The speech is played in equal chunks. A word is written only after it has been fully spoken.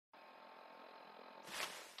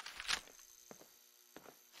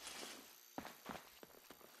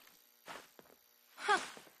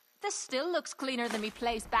This still looks cleaner than me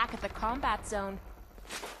place back at the combat zone.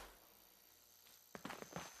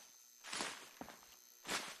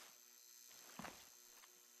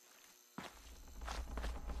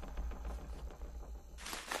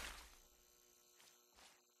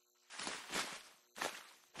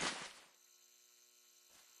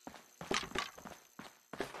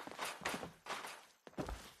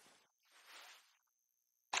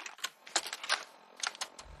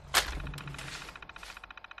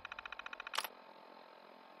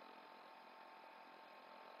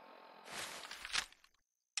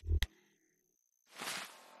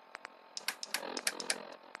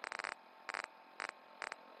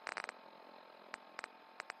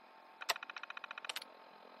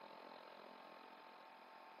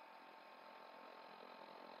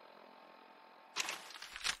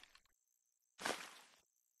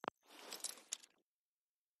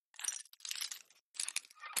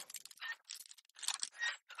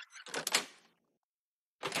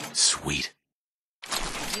 Sweet.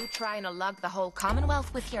 You trying to lug the whole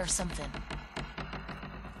Commonwealth with you or something?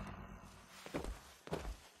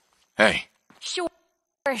 Hey.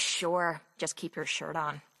 Sure. Just keep your shirt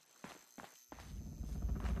on.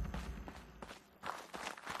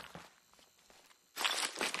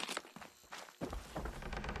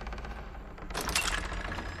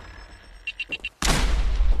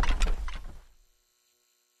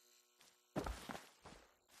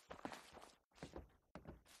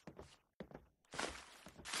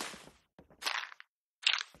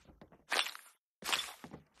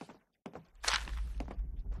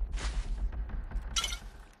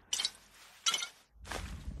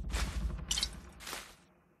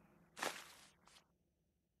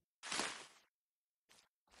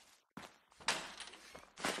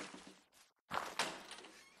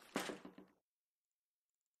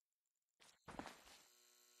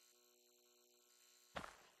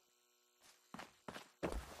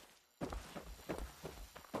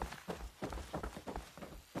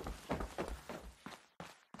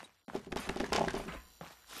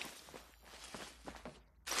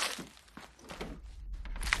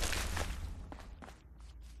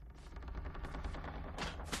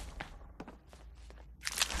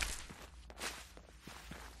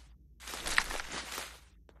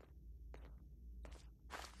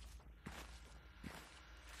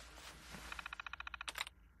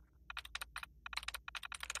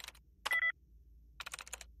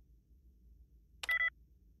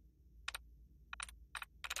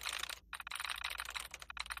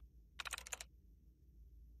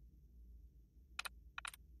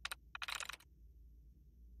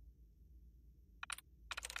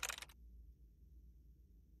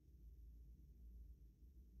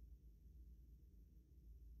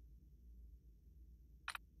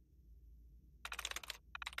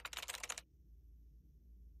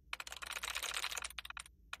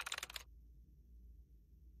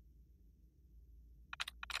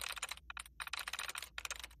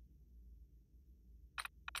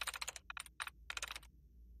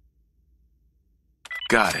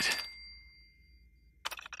 Got it.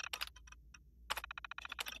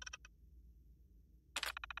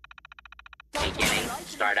 Beginning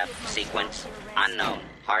startup sequence unknown.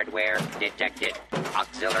 Hardware detected.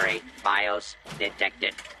 Auxiliary BIOS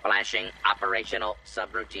detected. Flashing operational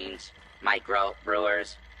subroutines. Micro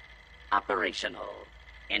brewers operational.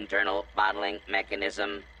 Internal bottling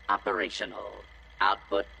mechanism operational.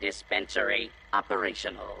 Output dispensary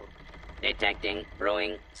operational. Detecting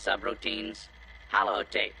brewing subroutines.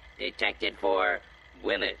 Holotape detected for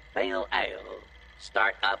Willet Pale Ale.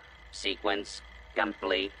 Startup sequence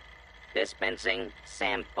complete. Dispensing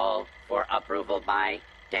sample for approval by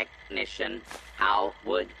technician. How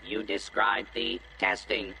would you describe the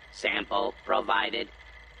testing sample provided?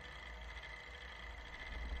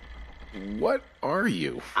 What are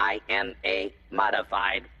you? I am a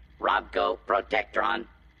modified Robco Protectron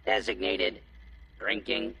designated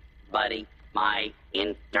drinking buddy. My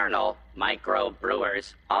internal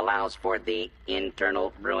microbrewers allows for the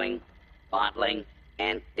internal brewing, bottling,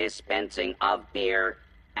 and dispensing of beer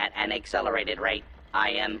at an accelerated rate. I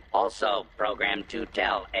am also programmed to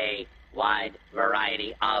tell a wide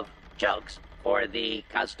variety of jokes for the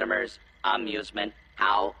customer's amusement.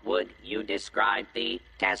 How would you describe the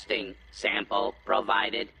testing sample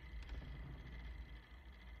provided?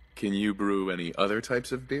 Can you brew any other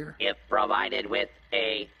types of beer? If provided with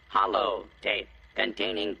a hollow tape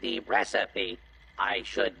containing the recipe, I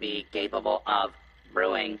should be capable of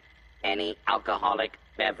brewing any alcoholic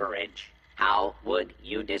beverage. How would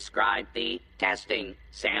you describe the testing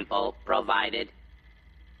sample provided?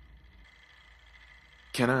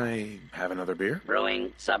 Can I have another beer?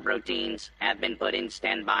 Brewing subroutines have been put in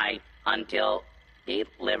standby until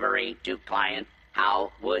delivery to client.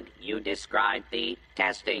 How would you describe the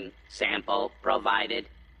testing sample provided?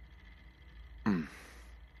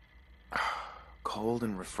 Cold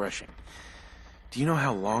and refreshing. Do you know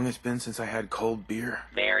how long it's been since I had cold beer?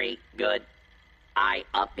 Very good. I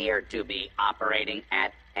appear to be operating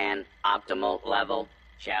at an optimal level.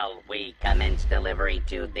 Shall we commence delivery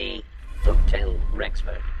to the Hotel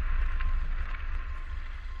Rexford?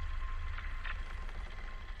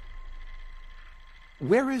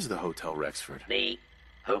 Where is the Hotel Rexford? The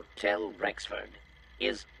Hotel Rexford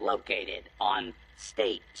is located on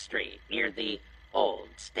State Street near the Old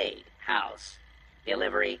State House.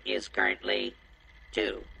 Delivery is currently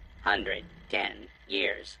 210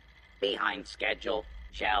 years behind schedule.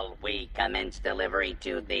 Shall we commence delivery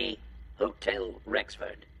to the Hotel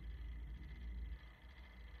Rexford?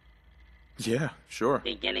 Yeah, sure.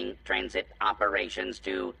 Beginning transit operations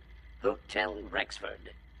to Hotel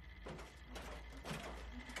Rexford.